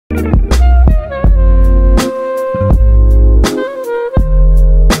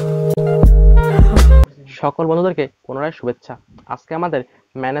সকল বন্ধুদেরকে পুনরায় শুভেচ্ছা। আজকে আমাদের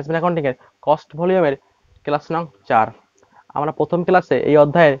ম্যানেজমেন্ট অ্যাকাউন্টিং এর কস্ট ভলিউমের ক্লাস নং 4। আমরা প্রথম ক্লাসে এই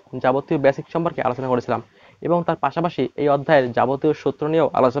অধ্যায়ের যাবতীয় বেসিক সম্পর্কে আলোচনা করেছিলাম এবং তার পাশাপাশি এই অধ্যায়ের যাবতীয় সূত্র নিয়েও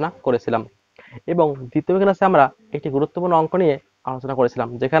আলোচনা করেছিলাম। এবং দ্বিতীয় ক্লাসে আমরা একটি গুরুত্বপূর্ণ অঙ্ক নিয়ে আলোচনা করেছিলাম,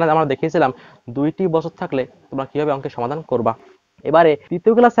 যেখানে আমরা দেখিয়েছিলাম 2টি বছর থাকলে তোমরা কিভাবে অঙ্কের সমাধান করবা। এবারে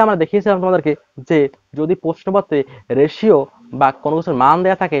তৃতীয় ক্লাসে আমরা দেখিয়েছিলাম তোমাদেরকে যে যদি প্রশ্নপত্রে রেশিও বা কোনো কিছুর মান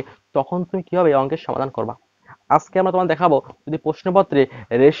দেওয়া থাকে তখন তুমি কিভাবে অঙ্কের সমাধান করবা। আজকে আমরা তোমাদের দেখাবো যদি প্রশ্নপত্রে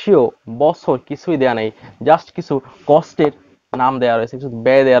রেশিও বছর কিছুই দেওয়া নেই, জাস্ট কিছু কস্টের নাম দেওয়া রয়েছে, কিছু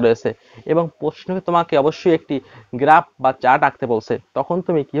ব্যয় দেওয়া রয়েছে এবং প্রশ্নে তোমাকে অবশ্যই একটি গ্রাফ বা চার্ট আঁকতে বলছে, তখন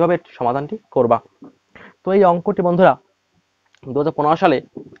তুমি কিভাবে সমাধানটি করবা। তো এই অঙ্কটি বন্ধুরা 2015 সালে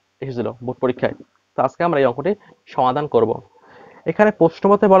এসেছিল বোর্ড পরীক্ষায়। তো আজকে আমরা এই অঙ্কটি সমাধান করব। এখানে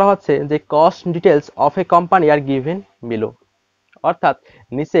প্রশ্নপত্রে বলা হচ্ছে যে cost details of a company are given below, অর্থাৎ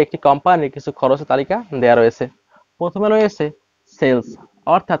নিচে একটি কোম্পানির কিছু খরচের তালিকা দেওয়া রয়েছে। প্রথমে রয়েছে সেলস,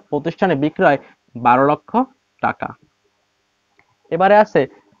 অর্থাৎ প্রতিষ্ঠানে বিক্রয় 12 লক্ষ টাকা। এবারে আছে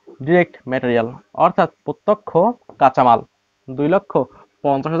ডিরেক্ট ম্যাটেরিয়াল, অর্থাৎ প্রত্যক্ষ কাঁচামাল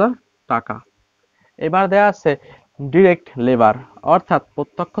 2,50,000 টাকা। এবার দেওয়া আছে ডিরেক্ট লেবার, অর্থাৎ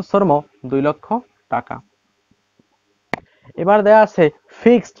প্রত্যক্ষ শ্রম 2 লক্ষ টাকা। এবার দেওয়া আছে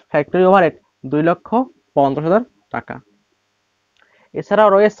ফিক্সড ফ্যাক্টরি ওভারহেড 2,50,000 টাকা। এছাড়াও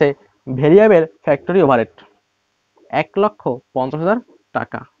রয়েছে ভেরিয়েবল ফ্যাক্টরি ওভারহেড 1,50,000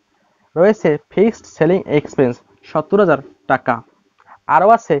 টাকা। রয়েছে ফিক্সড সেলিং এক্সপেন্স 70,000 টাকা। আরও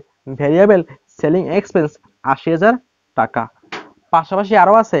আছে ভেরিয়েবল সেলিং এক্সপেন্স 80,000 টাকা। পাশাপাশি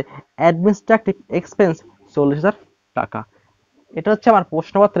আরও আছে অ্যাডমিনিস্ট্রেটিভ এক্সপেন্স 40,000 টাকা। এটা হচ্ছে আমার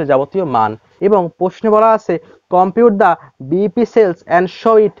প্রশ্নপত্রের যাবতীয় মান। এবং প্রশ্নে বলা আছে compute the BEP sales and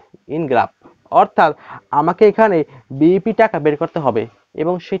show it in graph, অর্থাৎ আমাকে এখানে বিইপি টাকা বের করতে হবে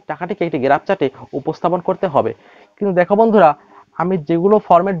এবং সেই টাকাটিকে একটি গ্রাফ চার্টে উপস্থাপন করতে হবে। কিন্তু দেখো বন্ধুরা, আমি যেগুলো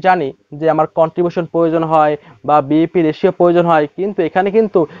ফরম্যাট জানি যে আমার কন্ট্রিবিউশন প্রয়োজন হয় বা বিইপি রেশিও প্রয়োজন হয়, কিন্তু এখানে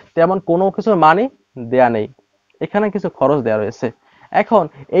কিন্তু তেমন কোনো কিছুর মানই দেয়া নেই। এখানে কিছু খরচ দেওয়া রয়েছে। এখন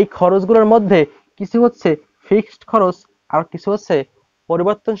এই খরচগুলোর মধ্যে কিছু হচ্ছে ফিক্সড খরচ আর কিছু হচ্ছে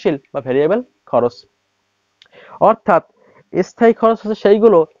পরিবর্তনশীল বা ভেরিয়েবল খরচ। অর্থাৎ স্থায়ী খরচ হচ্ছে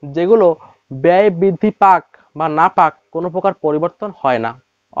সেইগুলো যেগুলো ব্যয় বৃদ্ধি পাক বা না পাক কোনো প্রকার পরিবর্তন হয় না,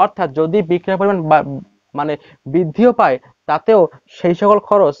 অর্থাৎ যদি বিক্রয় পরিমাণ মানে বৃদ্ধিও পায় তাতেও সেই সকল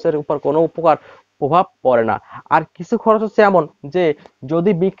খরচের উপর কোনো প্রকার প্রভাব পড়ে না। আর কিছু খরচ হচ্ছে এমন যে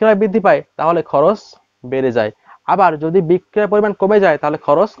যদি বিক্রয় বৃদ্ধি পায় তাহলে খরচ বেড়ে যায়, আবার যদি বিক্রয় পরিমাণ কমে যায় তাহলে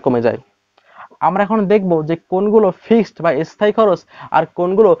খরচ কমে যায়। আমরা এখন দেখব যে কোনগুলো ফিক্সড বা স্থায়ী খরচ আর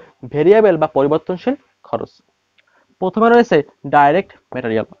কোনগুলো ভেরিয়েবল বা পরিবর্তনশীল খরচ। প্রথমে রয়েছে ডাইরেক্ট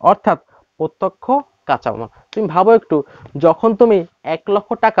ম্যাটেরিয়াল, অর্থাৎ প্রত্যক্ষ কাঁচামাল। তুমি ভাবো একটু, যখন তুমি 1 লক্ষ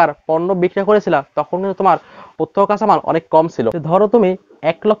টাকার পণ্য বিক্রি করেছিলা তখন কিন্তু তোমার প্রত্যক্ষ কাঁচামাল অনেক কম ছিল। ধরো তুমি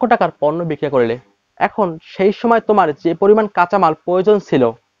 1 লক্ষ টাকার পণ্য বিক্রি করলে, এখন সেই সময় তোমার যে পরিমাণ কাঁচামাল প্রয়োজন ছিল,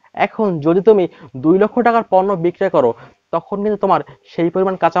 এখন যদি তুমি 2 লক্ষ টাকার পণ্য বিক্রয় করো তখন কিন্তু তোমার সেই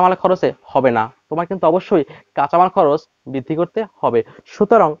পরিমাণ কাঁচামালের খরচে হবে না, তোমার কিন্তু অবশ্যই কাঁচামাল খরচ বৃদ্ধি করতে হবে।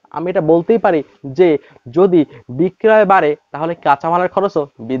 সুতরাং আমি এটা বলতেই পারি যে যদি বিক্রয় বাড়ে তাহলে কাঁচামালের খরচও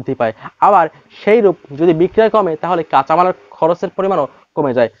বৃদ্ধি পায়, আবার সেইরূপ যদি বিক্রয় কমে তাহলে কাঁচামালের খরচের পরিমাণও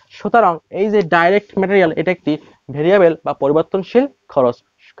কমে যায়। সুতরাং এই যে ডাইরেক্ট ম্যাটেরিয়াল এটা একটি ভেরিয়েবল বা পরিবর্তনশীল খরচ,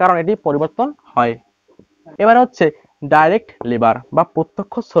 কারণ এটি পরিবর্তন হয়। এবার হচ্ছে ডাইরেক্ট লেবার বা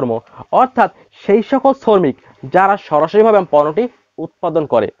প্রত্যক্ষ শ্রম, অর্থাৎ সেই সকল শ্রমিক যারা সরাসরিভাবে পণ্যটি উৎপাদন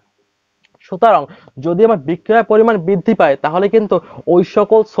করে। সুতরাং যদি আমার বিক্রয় পরিমাণ বৃদ্ধি পায় তাহলে কিন্তু ওই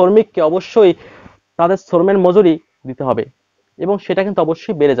সকল শ্রমিককে অবশ্যই তাদের শ্রমের মজুরি দিতে হবে এবং সেটা কিন্তু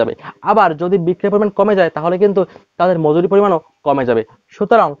অবশ্যই বেড়ে যাবে। আবার যদি বিক্রয় পরিমাণ কমে যায় তাহলে কিন্তু তাদের মজুরি পরিমাণও কমে যাবে।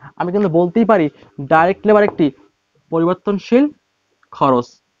 সুতরাং আমি কিন্তু বলতেই পারি ডাইরেক্ট লেবার একটি পরিবর্তনশীল খরচ,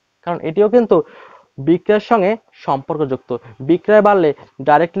 কারণ এটিও কিন্তু বিক্রয়ের সঙ্গে সম্পর্কযুক্ত। বিক্রয় বাড়লে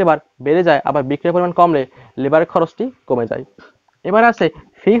ডাইরেক্ট লেবার বেড়ে যায়, আবার বিক্রয় পরিমাণ কমলে লেবারের খরচটি কমে যায়। এবার আছে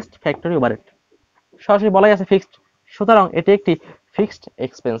ফিক্সড ফ্যাক্টরি ওভারহেড, সরাসরি বলাই আছে ফিক্সড, সুতরাং এটি একটি ফিক্সড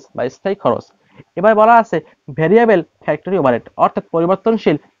এক্সপেন্স বা স্থায়ী খরচ। এবার বলা আছে ভেরিয়েবল ফ্যাক্টরি ওভারহেড, অর্থাৎ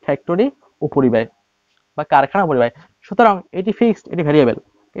পরিবর্তনশীল ফ্যাক্টরি উপরিব্যয় বা কারখানা উপরিব্যয়। সুতরাং এটি ফিক্সড, এটি ভেরিয়েবল,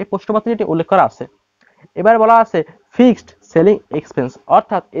 এই প্রশ্নপত্রে এটি উল্লেখ করা আছে। এবার বলা আছে ফিক্সড সেলিং এক্সপেন্স,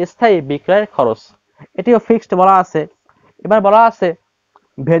 অর্থাৎ স্থায়ী বিক্রয়ের খরচ, এটিও ফিক্সড বলা আছে। এবার বলা আছে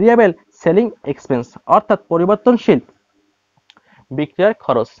ভেরিয়েবল সেলিং এক্সপেন্স, অর্থাৎ পরিবর্তনশীল বিক্রয়ের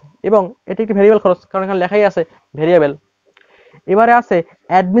খরচ, এবং এটি একটি ভেরিয়েবল খরচ কারণ এখানে লেখাই আছে ভেরিয়েবল। এবারে আছে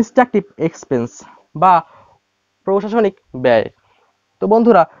অ্যাডমিনিস্ট্রেটিভ এক্সপেন্স বা প্রশাসনিক ব্যয়। তো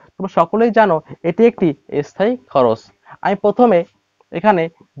বন্ধুরা তোমরা সকলেই জানো এটি একটি স্থায়ী খরচ। আমি প্রথমে এখানে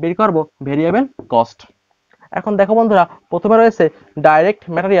বের করব ভেরিয়েবল কস্ট। এখন দেখো বন্ধুরা, প্রথমে রয়েছে ডাইরেক্ট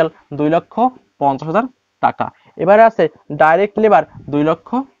ম্যাটেরিয়াল 2,50,000 টাকা। এবারে আছে ডাইরেক্ট লেবার 2 লক্ষ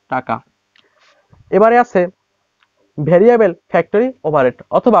টাকা। এবারে আছে ভেরিয়েবল ফ্যাক্টরি ওভারহেড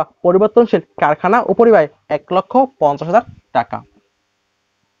অথবা পরিবর্তনশীল কারখানা উপরিব্যয় 1,50,000 টাকা।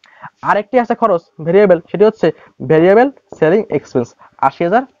 আরেকটি আছে খরচ ভেরিয়েবল, সেটি হচ্ছে ভেরিয়েবল সেলিং এক্সপেন্স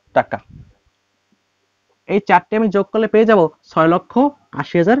 80,000 টাকা। এই চারটি আমি যোগ করলে পেয়ে যাব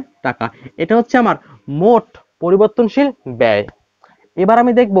 6,80,000 টাকা। এটা হচ্ছে আমার মোট পরিবর্তনশীল ব্যয়। এবার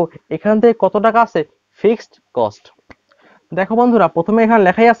আমি দেখব এখান থেকে কত টাকা আছে ফিক্সড কস্ট। দেখো বন্ধুরা, প্রথমে এখানে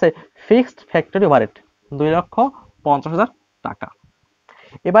লেখাই আছে ফিক্সড ফ্যাক্টরি ওভারহেড 2,50,000 টাকা।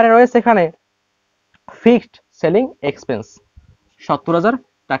 এবারে রয়েছে এখানে ফিক্সড সেলিং এক্সপেন্স 70,000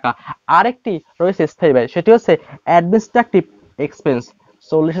 টাকা। আরেকটি রয়েছে স্থায়ী ব্যয়, সেটি হচ্ছে অ্যাডমিনিস্ট্রেটিভ এক্সপেন্স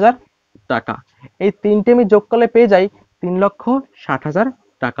 40,000 টাকা। এই তিনটে আমি যোগ করলে পেয়ে যাই 3,60,000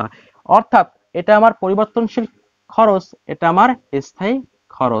 টাকা। অর্থাৎ এটা আমার পরিবর্তনশীল খরচ, এটা আমার স্থায়ী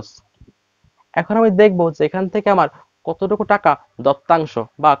খরচ। এখন আমি দেখব যে এখান থেকে আমার কতটুকু টাকা দত্তাংশ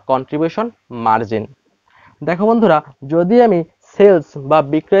বা কন্ট্রিবিউশন মার্জিন। দেখো বন্ধুরা, যদি আমি সেলস বা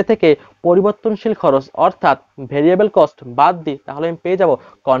বিক্রয় থেকে পরিবর্তনশীল খরচ অর্থাৎ ভেরিয়েবল কস্ট বাদ দিই, তাহলে আমি পেয়ে যাব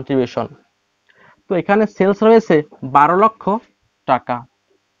কন্ট্রিবিউশন। তো এখানে সেলস রয়েছে 12 লক্ষ টাকা,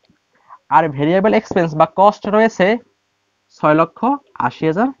 আর ভেরিয়েবল এক্সপেন্স বা কস্ট রয়েছে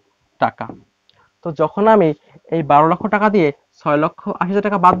 6,80,000 টাকা। তো যখন আমি এই 12 লক্ষ টাকা দিয়ে 6,80,000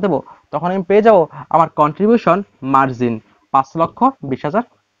 টাকা বাদ দেবো, তখন আমি পেয়ে যাব আমার কন্ট্রিবিউশন মার্জিন 5,20,000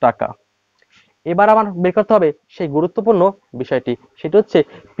 টাকা। এবার আমার বের করতে হবে সেই গুরুত্বপূর্ণ বিষয়টি, সেটি হচ্ছে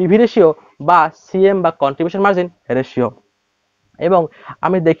পিভি রেশিও বা সিএম বা কন্ট্রিবিউশন মার্জিন রেশিও। এবং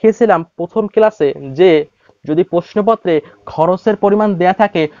আমি দেখিয়েছিলাম প্রথম ক্লাসে যে যদি প্রশ্নপত্রে খরচের পরিমাণ দেয়া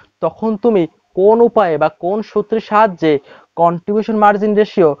থাকে, তখন তুমি কোন উপায়ে বা কোন সূত্রের সাহায্যে কন্ট্রিবিউশন মার্জিন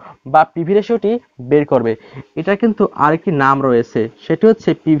রেশিও বা পিভি রেশিওটি বের করবে। এটা কিন্তু আরেকটি নাম রয়েছে, সেটি হচ্ছে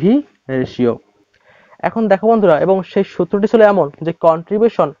পিভি রেশিও। এখন দেখো বন্ধুরা, এবং সেই সূত্রটি ছিল এমন যে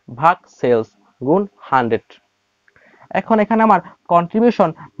কন্ট্রিবিউশন ভাগ সেলস গুণ 100। এখন এখানে আমার কন্ট্রিবিউশন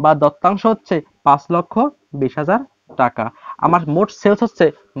বা দত্তাংশ হচ্ছে 5,20,000 টাকা। আমার মোট সেলস হচ্ছে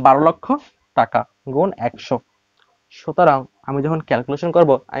 12 লক্ষ টাকা গুণ 100। সুতরাং আমি যখন ক্যালকুলেশন করব,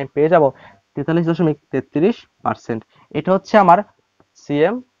 আমি পেয়ে যাব 43.33%। এটা হচ্ছে আমার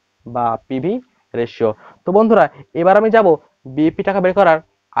সিএম বা পিভি রেশিও। তো বন্ধুরা, এবার আমি যাব বিইপি টাকা বের করার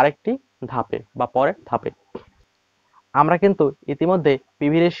আরেকটি ধাপে বা পরের ধাপে। আমরা কিন্তু ইতিমধ্যে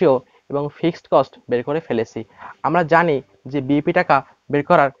পিভি রেশিও এবং ফিক্সড কস্ট বের করে ফেলেছি। আমরা জানি যে বিইপি টাকা বের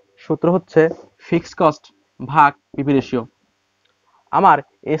করার সূত্র হচ্ছে ফিক্সড কস্ট ভাগ পিভি রেশিও। আমার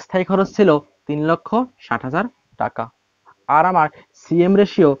স্থায়ী খরচ ছিল 3,60,000 টাকা, আর আমার সিএম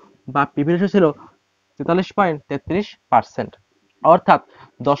রেশিও বা পিভি রেশিও ছিল 43.33%, অর্থাৎ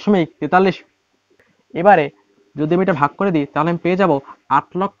 0.43। এবারে যদি আমি এটা ভাগ করে দিই, তাহলে আমি পেয়ে যাব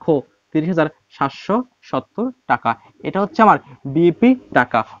 8,30,770 টাকা। এটা হচ্ছে আমার বিইপি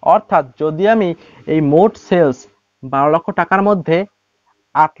টাকা। অর্থাৎ যদি আমি এই মোট সেলস 12 লক্ষ টাকার মধ্যে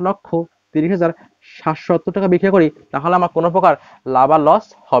 8,30,770 টাকা বিক্রি করি, তাহলে আমার কোনো প্রকার লাভ আর লস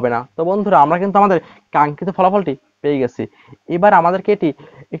হবে না। তো বন্ধুরা, আমরা কিন্তু আমাদের কাঙ্ক্ষিত ফলাফলটি পেয়ে গেছি। এবার আমাদেরকে এটি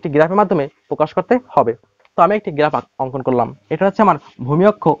একটি গ্রাফের মাধ্যমে প্রকাশ করতে হবে। তো আমি একটি গ্রাফ অঙ্কন করলাম। এটা হচ্ছে আমার ভূমি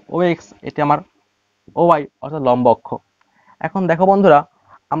অক্ষ ও এক্স, এটি আমার ওয়াই অর্থাৎ লম্ব অক্ষ। এখন দেখো বন্ধুরা,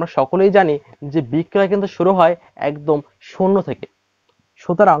 আমরা সকলেই জানি যে বিক্রয় কিন্তু শুরু হয় একদম শূন্য থেকে।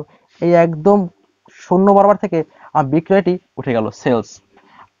 সুতরাং এই একদম শূন্য বরাবর থেকে বিক্রয়টি উঠে গেল সেলস।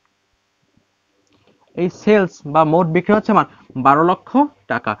 এই সেলস বা মোট বিক্রি হচ্ছে আমার 12 লক্ষ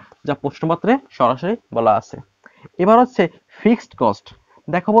টাকা, যা প্রশ্নপত্রে সরাসরি বলা আছে। এবার হচ্ছে ফিক্সড কস্ট।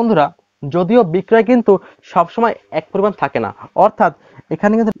 দেখো বন্ধুরা, যদিও বিক্রয় কিন্তু সবসময় এক পরিমাণ থাকে না, অর্থাৎ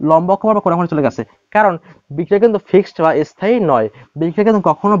এখানে কিন্তু লম্ব অক্ষ বা কোণাকুণি চলে গেছে, কারণ বিক্রয় কিন্তু ফিক্সড বা স্থায়ী নয়। বিক্রয় কিন্তু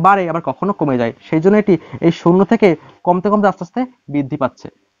কখনো বাড়ে আবার কখনো কমে যায়, সেই জন্য এটি এই শূন্য থেকে কমতে কমতে আস্তে আস্তে বৃদ্ধি পাচ্ছে।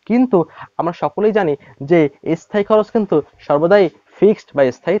 কিন্তু আমরা সকলেই জানি যে স্থায়ী খরচ কিন্তু সর্বদাই ফিক্সড বা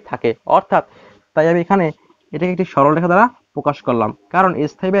স্থায়ী থাকে। অর্থাৎ তাই আমি এখানে এটাকে একটি সরলরেখা দ্বারা প্রকাশ করলাম, কারণ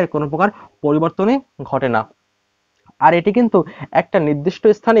স্থায়ী ব্যয়ের কোনো প্রকার পরিবর্তনই ঘটে না, আর এটি কিন্তু একটা নির্দিষ্ট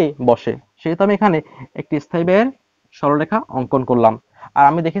স্থানেই বসে। সেহেতু আমি এখানে একটি স্থায়ী ব্যয়ের সরলরেখা অঙ্কন করলাম। আর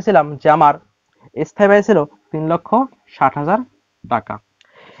আমি দেখেছিলাম যে আমার স্থায়ী ব্যয় ছিল 3,60,000 টাকা।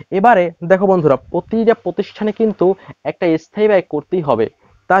 এবারে দেখো বন্ধুরা, প্রতিটা প্রতিষ্ঠানে কিন্তু একটা স্থায়ী ব্যয় করতেই হবে।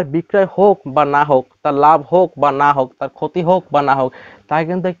 তার বিক্রয় হোক বা না হোক, তার লাভ হোক বা না হোক, তার ক্ষতি হোক বা না হোক, তাকে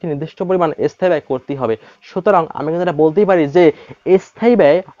কিন্তু একটি নির্দিষ্ট পরিমাণ স্থায়ী ব্যয় করতেই হবে। সুতরাং আমি কিন্তু এটা বলতেই পারি যে স্থায়ী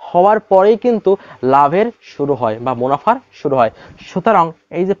ব্যয় হওয়ার পরেই কিন্তু লাভের শুরু হয় বা মুনাফার শুরু হয়। সুতরাং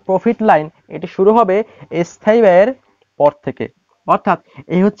এই যে প্রফিট লাইন, এটি শুরু হবে স্থায়ী ব্যয়ের পর থেকে। অর্থাৎ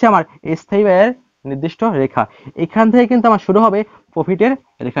এই হচ্ছে আমার স্থায়ী ব্যয়ের নির্দিষ্ট রেখা। এখান থেকে কিন্তু আমার শুরু হবে প্রফিটের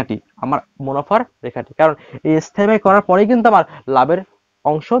রেখাটি, আমার মুনাফার রেখাটি, কারণ এই স্থায়ী ব্যয় করার পরেই কিন্তু আমার লাভের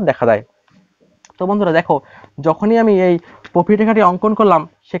অংশ দেখা যায়। তো বন্ধুরা দেখো, যখনই আমি এই প্রফিট রেখাটি অঙ্কন করলাম,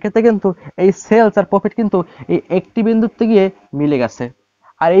 সেক্ষেত্রে কিন্তু এই সেলস আর প্রফিট কিন্তু এই একটি বিন্দুতে গিয়ে মিলে গেছে।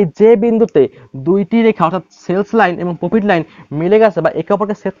 আর এই যে বিন্দুতে দুইটি রেখা অর্থাৎ সেলস লাইন এবং প্রফিট লাইন মিলে গেছে বা একে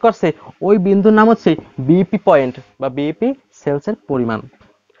অপরকে ছেদ করছে, ওই বিন্দুর নাম হচ্ছে বিইপি পয়েন্ট বা বিইপি সেলসের পরিমাণ।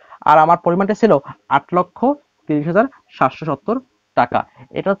 আর আমার পরিমাণটা ছিল 8,30,770 টাকা।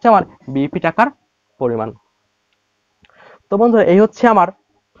 এটা হচ্ছে আমার বিইপি টাকার পরিমাণ। তো বন্ধুরা এই হচ্ছে আমার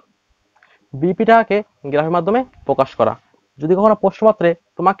বিইপি টাকাকে গ্রাফের মাধ্যমে প্রকাশ করা। যদি কখনো প্রশ্নপত্রে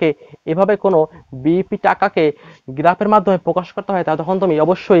তোমাকে এভাবে কোনো বিইপি টাকাকে গ্রাফের মাধ্যমে প্রকাশ করতে হয়, তাহলে তখন তুমি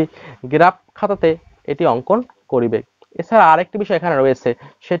অবশ্যই গ্রাফ খাতাতে এটি অঙ্কন করিবে। এছাড়া আরেকটি বিষয় এখানে রয়েছে,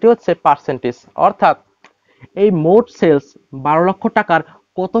 সেটি হচ্ছে পার্সেন্টেজ, অর্থাৎ এই মোট সেলস 12 লক্ষ টাকার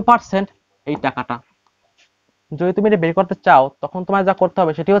কত পার্সেন্ট এই টাকাটা। যদি তুমি এটা বের করতে চাও, তখন তোমার যা করতে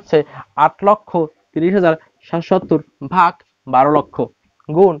হবে সেটি হচ্ছে 8,30,770 ভাগ 12 লক্ষ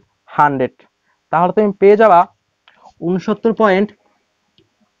গুণ 100। তাহলে তুমি পেয়ে যাবা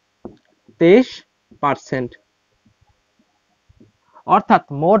 69.23%। অর্থাৎ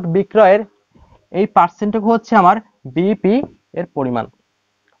মোট বিক্রয়ের এই পার্সেন্টটুকু হচ্ছে আমার বিইপি এর পরিমাণ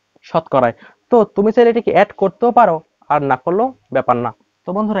শতকরায়। তো তুমি চাইলে এটাকে অ্যাড করতেও পারো, আর না করলেও ব্যাপার না। তো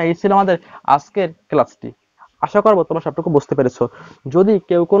বন্ধুরা এই ছিল আমাদের আজকের ক্লাসটি। আশা করবো তোমরা সবটুকু বুঝতে পেরেছো। যদি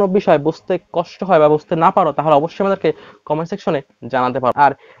কেউ কোনো বিষয় বুঝতে কষ্ট হয় বা বুঝতে না পারো, তাহলে অবশ্যই আমাদেরকে কমেন্ট সেকশনে জানাতে পারো।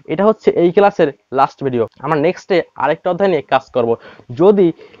 আর এটা হচ্ছে এই ক্লাসের লাস্ট ভিডিও। আমরা নেক্সটে আরেকটা অধ্যায় নিয়ে কাজ করব। যদি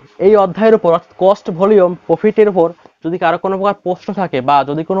এই অধ্যায়ের উপর কস্ট ভলিউম প্রফিটের উপর যদি কারো কোনো প্রকার প্রশ্ন থাকে, বা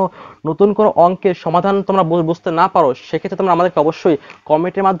যদি কোনো নতুন কোনো অঙ্কের সমাধান তোমরা বুঝতে না পারো, সেক্ষেত্রে তোমরা আমাদেরকে অবশ্যই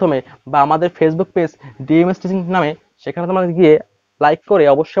কমেন্টের মাধ্যমে বা আমাদের ফেসবুক পেজ ডিএমএস টিচিং নামে, সেখানে তোমরা গিয়ে লাইক করে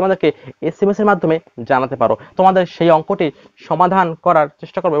অবশ্যই আমাদেরকে এসএমএস এর মাধ্যমে জানাতে পারো। তোমাদের সেই অঙ্কটি সমাধান করার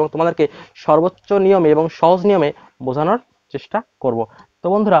চেষ্টা করবো এবং তোমাদেরকে সর্বোচ্চ নিয়মে এবং সহজ নিয়মে বোঝানোর চেষ্টা করব। তো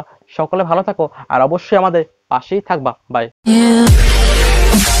বন্ধুরা সকলে ভালো থাকো, আর অবশ্যই আমাদের পাশেই থাকবা। বাই।